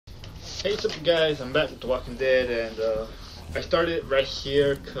Hey, what's up, guys? I'm back with The Walking Dead, and I started right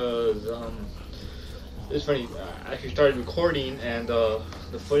here because it's funny. I actually started recording, and the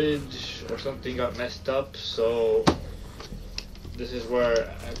footage or something got messed up. So this is where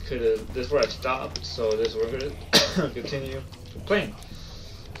I could have. This is where I stopped. So this is where we're gonna continue playing.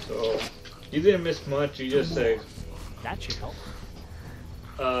 So you didn't miss much. You just that should help.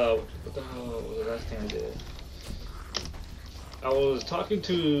 What the hell was the last thing I did? I was talking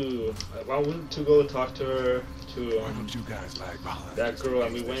to. I went to go talk to her, to Why don't you guys lag behind that girl,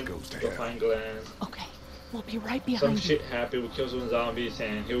 and we this went goes to to hell? find Glenn. Okay, we'll be right behind Some you. shit happened. We killed some zombies,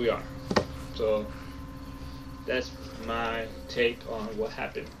 and here we are. So that's my take on what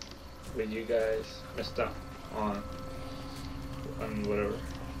happened when you guys messed up on whatever.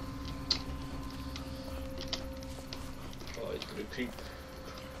 Oh, it's gonna creep.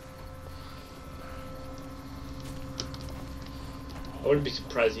 I wouldn't be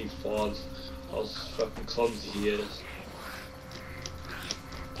surprised if he falls. How fucking clumsy he is.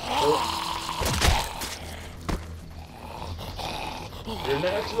 Oh. You're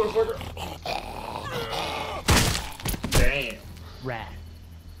next, motherfucker. Damn. Rad.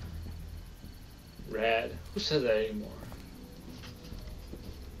 Rad. Who says that anymore?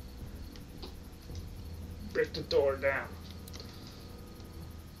 Break the door down.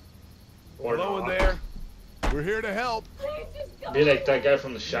 Or Hello not. there. We're here to help. Be like that guy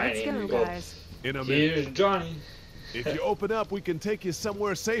from The Shining. Let's You go, go, guys. In a minute. here's Johnny. If you open up, we can take you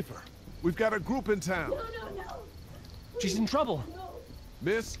somewhere safer. We've got a group in town. She's in trouble.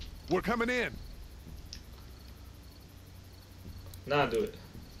 Miss, we're coming in. Nah, do it.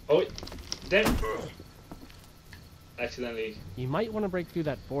 Oh, wait. Damn. Accidentally. You might want to break through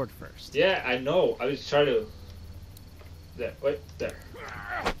that board first. Yeah, I know. I was trying to. There. Wait. There.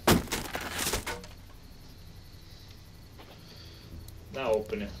 Now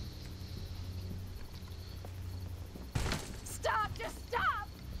open it. Stop! Just stop!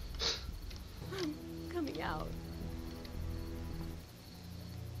 I'm coming out.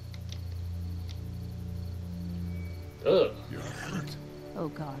 Ugh. You're hurt. Oh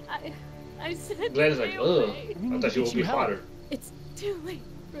God. I said Glenn's like, stay ugh. away. I thought she would be hotter. It's too late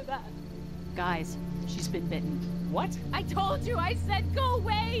for that. Guys, she's been bitten. What? I told you. I said go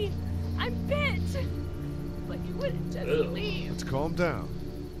away. I'm bit. But you wouldn't just Ugh. leave. Let's calm down.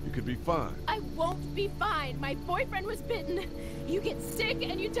 You could be fine. I won't be fine. My boyfriend was bitten. You get sick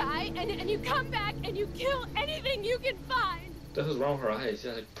and you die, and you come back and you kill anything you can find. What the hell's wrong with her eyes? She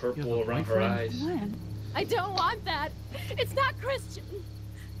has like You have purple a around her boyfriend? eyes. When? I don't want that. It's not Christian.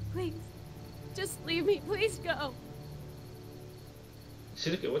 Please, just leave me. Please go.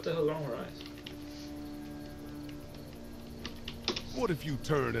 See, look at what the hell's wrong with her eyes? What if you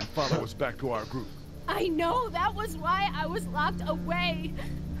turn and follow us back to our group? I know. That was why I was locked away.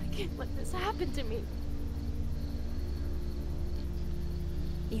 I can't let this happen to me.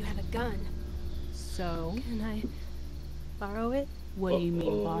 You have a gun. So, Can I borrow it? what do you mean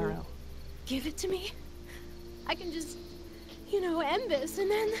Uh-oh. borrow? Give it to me. I can just, end this, and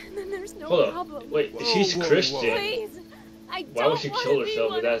then there's no Hold problem. up. Wait, Whoa, she's whoa, Christian. whoa. Please. I Why don't would she wanna kill be herself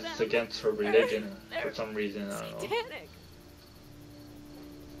one if of that's them. against her religion They're for some reason? I don't know. Satanic.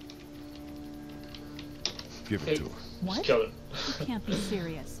 Give Hey, it to her. just What? kill her. You can't be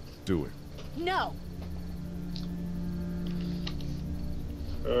serious. Do it. No!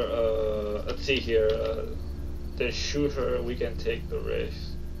 Let's see here. Then shoot her. We can take the risk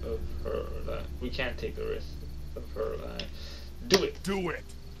of her life. We can't take the risk of her life. Do it. Do it.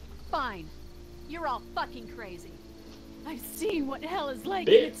 Fine. You're all fucking crazy. I've seen what hell is like,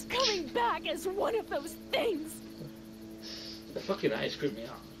 Bitch. and it's coming back as one of those things. The fucking eyes creep me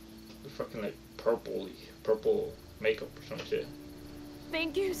out. The fucking like purple makeup or some shit.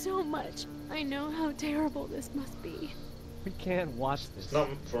 Thank you so much. I know how terrible this must be. We can't watch this. It's not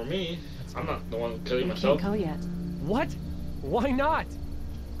for me. I'm not the one killing We myself. can't go yet. What? Why not?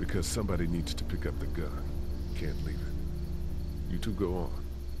 Because somebody needs to pick up the gun. Can't leave it. You two go on.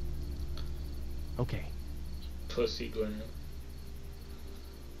 Okay. Pussy Glenn.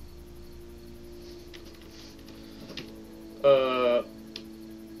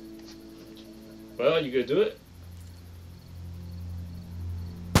 Well, you gonna do it?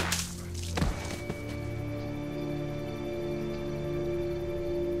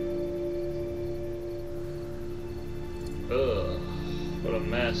 Ugh, what a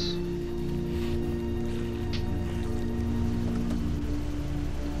mess.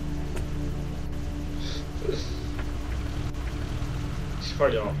 She's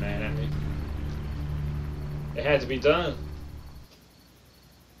probably all mad at me. It had to be done.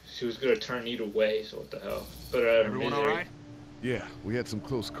 She was gonna turn either way, so what the hell? Put her out of her Everyone misery. all right? Yeah, we had some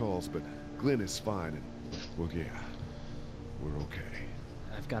close calls, but Glenn is fine, and, well, yeah, we're okay.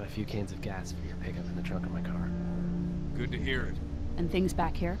 I've got a few cans of gas for your pickup in the trunk of my car. Good to hear it. And things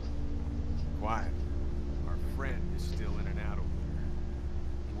back here? Quiet. Our friend is still in and out over there.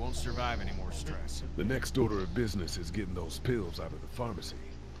 He won't survive any more stress. The next order of business is getting those pills out of the pharmacy.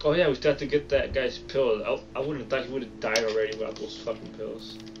 Oh yeah, we still have to get that guy's pills. I wouldn't have thought he would have died already without those fucking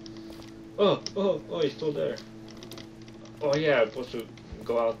pills. Oh, he's still there. Oh yeah, I'm supposed to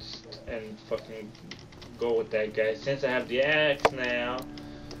go out and fucking go with that guy. Since I have the axe now,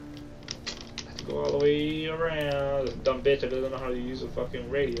 I have to go all the way around. This dumb bitch that doesn't know how to use a fucking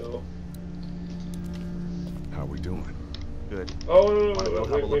radio. How we doing? Good. Oh, Wanna go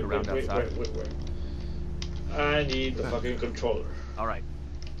have a look around outside? wait. I need the fucking controller. All right.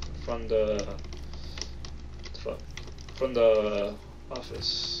 From the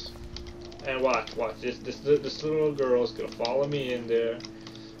office. And watch. This little girl's gonna follow me in there.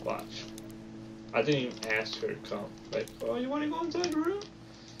 Watch. I didn't even ask her to come. Like, oh, you wanna go inside the room?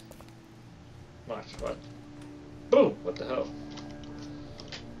 Watch. Boom! What the hell?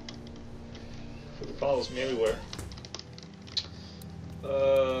 It follows me everywhere.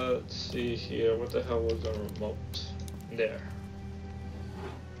 Let's see here. What the hell was the remote? There.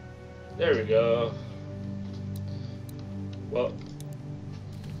 There we go. Well,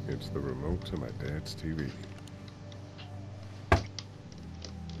 It's the remote to my dad's TV.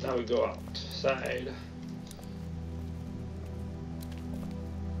 now we go outside.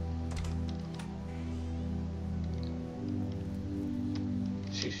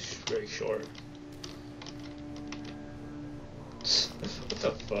 She's very short. What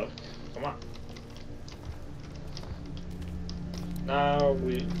the fuck? Come on. Now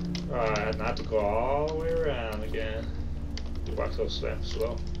we not to go all the way around again. You walk so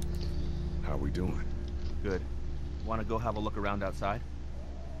slow. How we doing? Good. Want to go have a look around outside?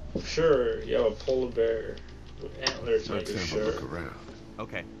 Sure, you have a polar bear with antlers on Let's your have a shirt. look around.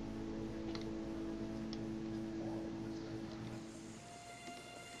 Okay.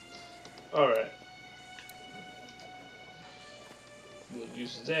 Alright. We'll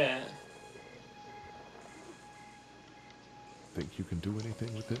use that. Think you can do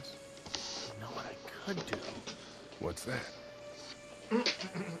anything with this? You know what I could do? What's that?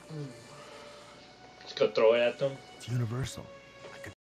 Just go throw it at them. It's universal.